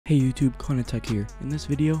Hey YouTube, Konatec here. In this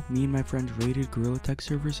video, me and my friends raided Gorilla Tech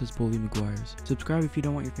servers as Bully Maguires. Subscribe if you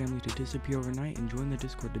don't want your family to disappear overnight and join the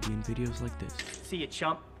Discord to be in videos like this. See ya,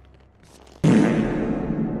 chump.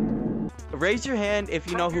 Raise your hand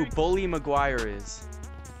if you know who Bully Maguire is.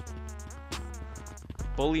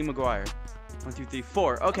 Bully Maguire. 1, 2, 3,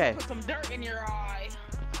 4. Okay. Put some dirt in your eye.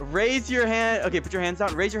 Raise your hand. Okay, put your hands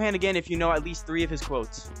down. Raise your hand again if you know at least 3 of his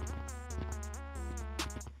quotes.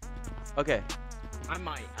 Okay. I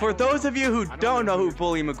might. For those of you who don't know who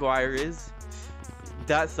Bully Maguire is,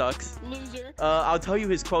 that sucks. Loser. I'll tell you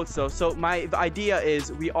his quotes though. So my idea is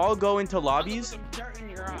we all go into lobbies.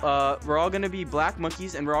 We're all gonna be black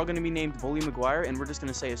monkeys and we're all gonna be named Bully Maguire and we're just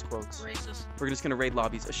gonna say his quotes. Racist. We're just gonna raid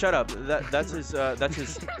lobbies. Shut up. That's his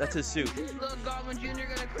suit. Little Goblin Jr.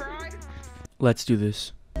 gonna cry? Let's do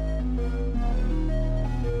this.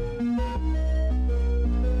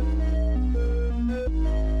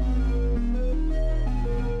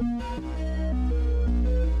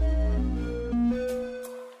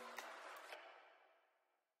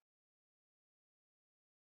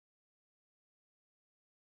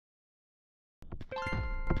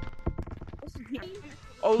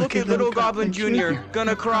 Oh, look at little Goblin Jr.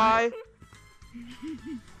 Gonna cry.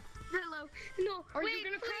 Hello. No. Are wait, you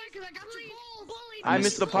gonna cry because I got please, your balls? Bully, I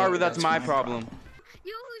missed the part where that's my problem.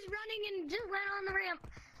 You who's running and just went on the ramp.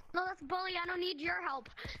 No, that's Bully. I don't need your help.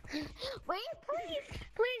 Wait, please,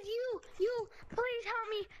 please help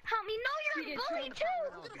me. No, you're a bully too.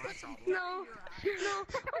 No. Oh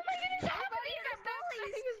my goodness, everybody's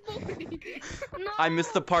a bully. No. I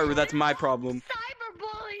missed the part where that's my problem. Cyber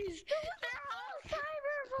bullies. They're all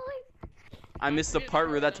cyber bullies. I missed the part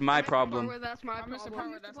where that's my problem. I missed the part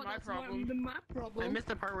where that's my problem. I missed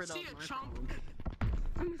the part where that's my problem.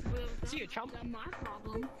 See ya, chump. My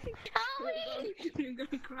problem. Help me. You're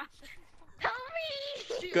gonna cry. Help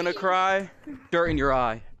me. Gonna cry. Dirt in your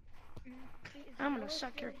eye. I'm gonna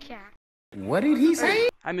suck your cat. What did he say?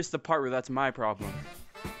 I missed the part where that's my problem.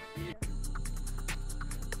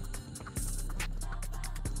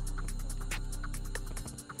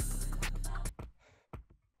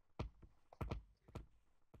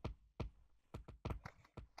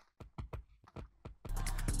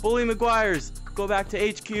 Bully Maguires, go back to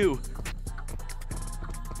HQ. See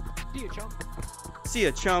ya, chump. See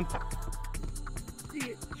ya, chump.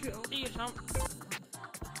 See ya, chump.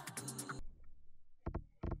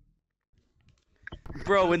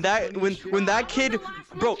 Bro, when that kid,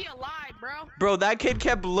 bro, that kid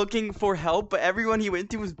kept looking for help, but everyone he went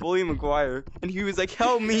to was Bully Maguire, and he was like,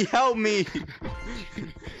 "Help me, help me!"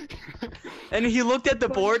 And he looked at the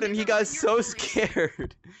board and he got so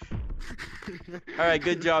scared. All right,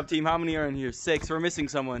 good job, team. How many are in here? 6. We're missing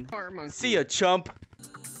someone. See ya, chump.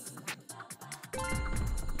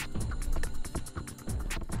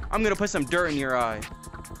 I'm gonna put some dirt in your eye.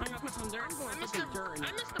 I'm gonna put some dirt.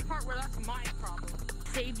 I missed the part where that's my problem.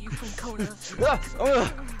 Save you from Kona.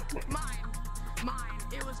 Mine.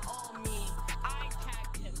 It was all me. I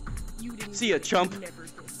tagged him. You didn't. See ya, chump. You never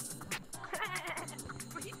did.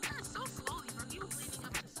 But he's kinda so slowly, bro. He was leading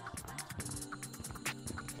up to something.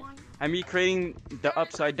 I'm recreating the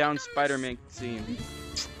upside down Spider-Man scene.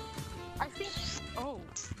 I think. Oh.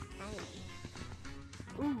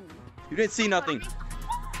 Ooh. You didn't see nothing.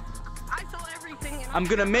 I saw everything. And I'm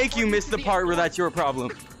gonna make you miss the part where that's your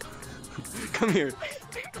problem. Come here.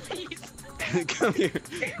 Please. Come here.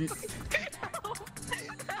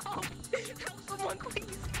 Help someone,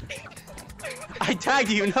 please. I tagged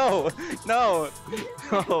you. No.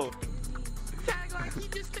 Tagline, he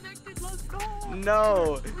disconnected. Let's go.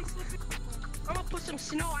 No. I'm gonna put some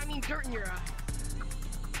snow, dirt in your eye.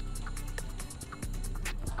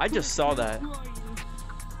 I just saw that.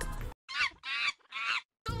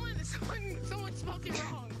 Someone spelled it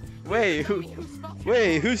wrong. Wait,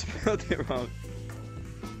 who spelled it wrong?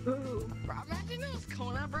 Bro, imagine it was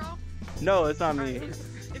Kona, bro. No, it's not me.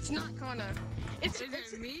 It's not Kona. It's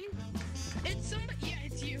me? It's somebody. Yeah,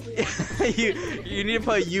 it's you. you need to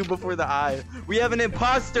put you before the I. We have an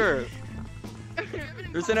imposter.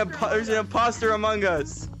 There's an imposter among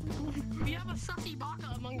us. We have a sussy baka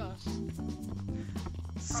among us.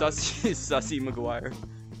 Sussy Maguire.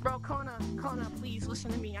 Bro, Kona, please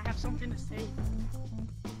listen to me. I have something to say.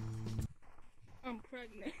 I'm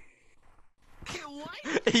pregnant.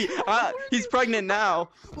 What? He's pregnant now.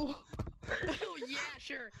 Oh yeah,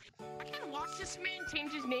 sure. I can watch this man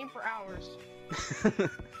change his name for hours.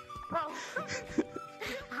 Bro,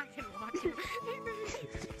 I can watch it.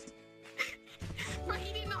 But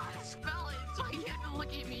he didn't know how to spell it, so he had to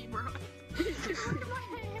look at me, bro. Look at my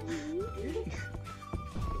hand.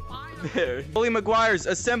 There. Bully Maguires,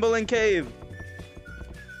 assemble in cave.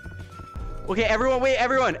 Okay, everyone, wait,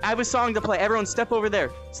 everyone. I have a song to play. Everyone, step over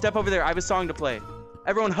there. Step over there. I have a song to play.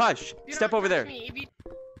 Everyone, hush. Step over there.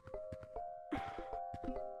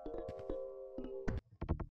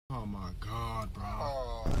 Oh my god, bro.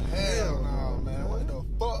 Oh, hell no, man. What the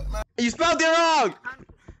fuck, man? You spelled it wrong!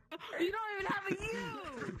 You don't even have a U!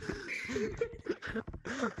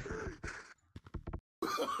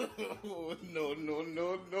 No, no,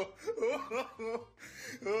 no, no.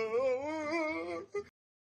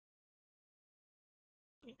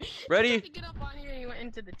 Ready? Get up on here and you went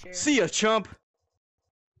into the chair. See ya, chump.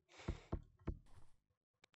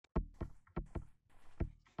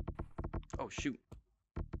 Oh, shoot.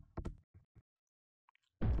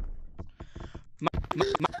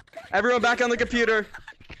 Everyone back on the computer.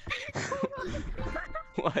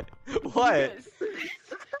 What? What?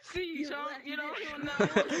 See, so, you know,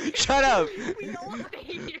 Shut up.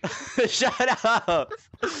 Shut up.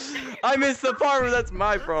 I missed the part where that's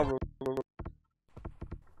my problem.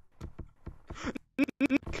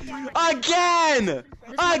 Again!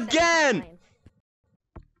 Again!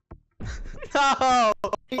 No!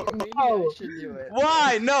 Maybe I should do it.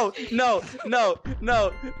 Why? No, no, no,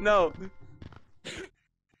 no, no.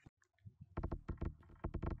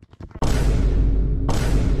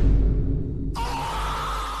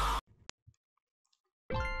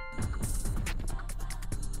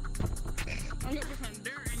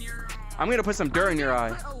 I'm gonna put some dirt in your eye.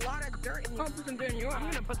 A lot of dirt in your eye.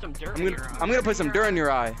 I'm gonna put some dirt in your eye. I'm gonna put some dirt in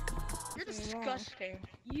your eye. You're disgusting.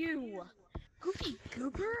 You. Goofy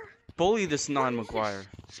goober? Bully this non-Maguire.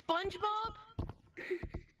 SpongeBob?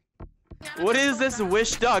 What is this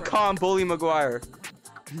wish.com bully Maguire?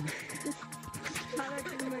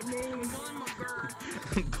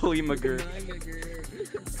 Bully Maguire.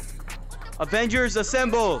 Avengers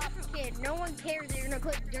assemble! Kid, no one cares that you're gonna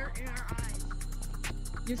put dirt in our eyes.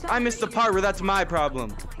 I missed the part where that's my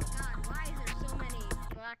problem. Oh my god, why is there so many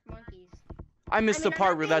black monkeys? I missed the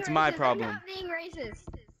part where that's my problem. I'm not being racist.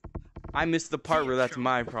 I missed the part where that's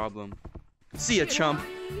my problem. See ya, chump.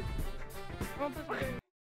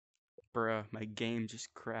 Bruh, my game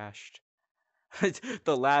just crashed.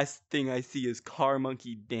 The last thing I see is Car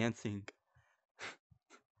Monkey dancing.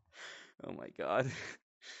 Oh my god.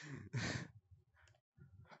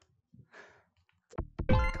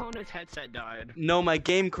 Kona's headset died. No, my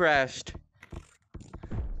game crashed.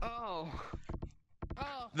 Oh.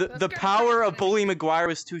 Oh. The power of Bully Maguire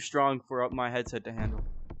was too strong for my headset to handle.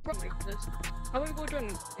 How about we go join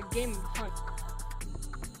a game hunt?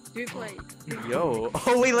 Do we play? Yo.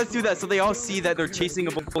 Oh wait, let's do that so they all see that they're chasing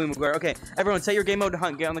a Bully Maguire. Okay, everyone set your game mode to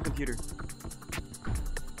hunt. Get on the computer.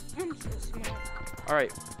 I'm so smart.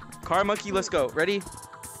 Alright. Car Monkey, let's go. Ready?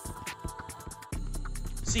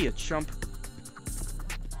 See ya, chump.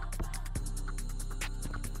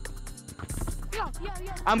 Yeah.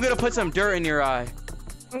 I'm gonna put some dirt in your eye.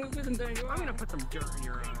 I'm gonna put some dirt in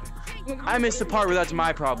your eye. I missed the part where that's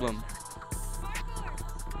my problem.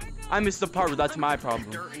 I missed the part where that's my problem.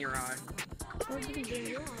 Dirt in your eye.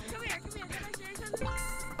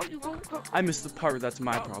 I missed the part where that's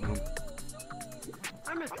my problem.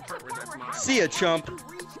 I missed the part where that's my. See ya, chump.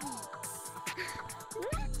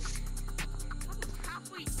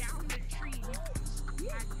 Halfway down the tree.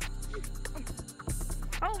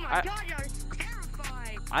 Oh my god, you're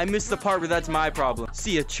terrified. I missed the part where that's my problem.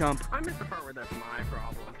 See ya, chump. I missed the part where that's my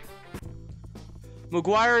problem.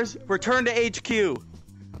 Maguire's return to HQ.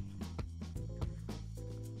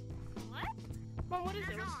 What? Mom, what is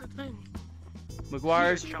it? What's the time?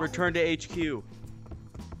 Maguire's return to HQ.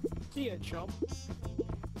 See ya, chump.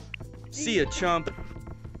 See ya, chump.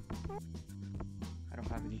 I don't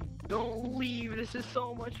have any. Don't leave. This is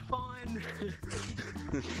so much fun.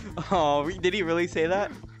 Oh, did he really say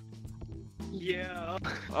that? Yeah.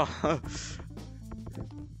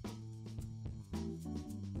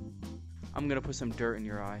 I'm gonna put some dirt in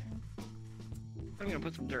your eye. I'm gonna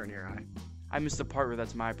put some dirt in your eye. I missed the part where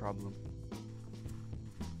that's my problem.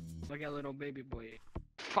 Like a little baby boy.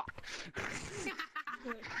 Fuck.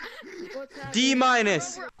 D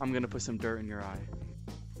minus. I'm gonna put some dirt in your eye.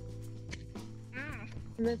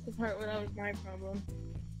 That's the part where that was my problem.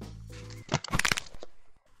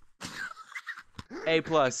 A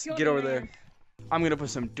plus. Get over there. I'm gonna put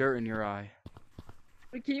some dirt in your eye.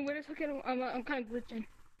 Wait, can you wait a second? I'm kind of glitching.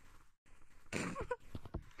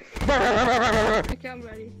 Okay, I'm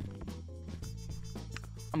ready.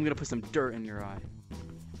 I'm gonna put some dirt in your eye.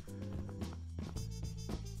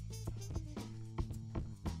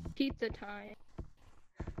 Pizza time.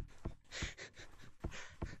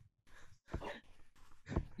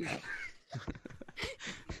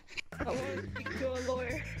 I want to speak to a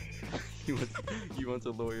lawyer. He wants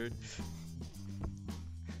a lawyer.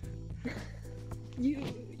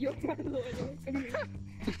 You're my lawyer. Come here.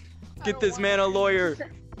 Get this man a lawyer.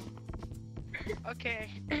 Okay.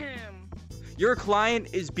 Your client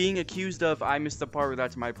is being accused of. I missed the part where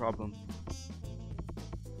that's my problem.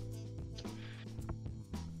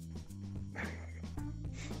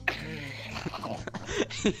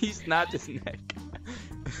 He snapped his neck.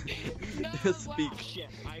 No, Just wow. speak. Shit,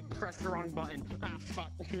 I pressed the wrong button. Ah,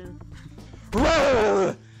 fuck.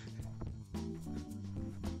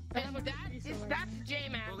 That's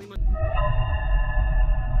J-Man.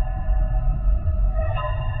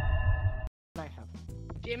 I have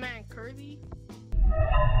J-Man Kirby.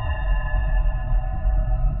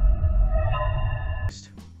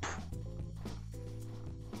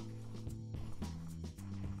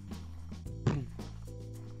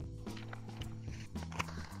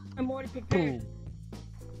 I'm already prepared.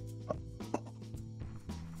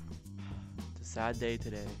 It's a sad day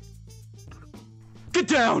today. Get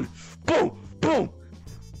down! Boom! Boom!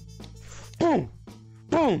 Boom!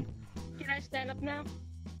 Boom! Can I stand up now?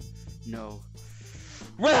 No.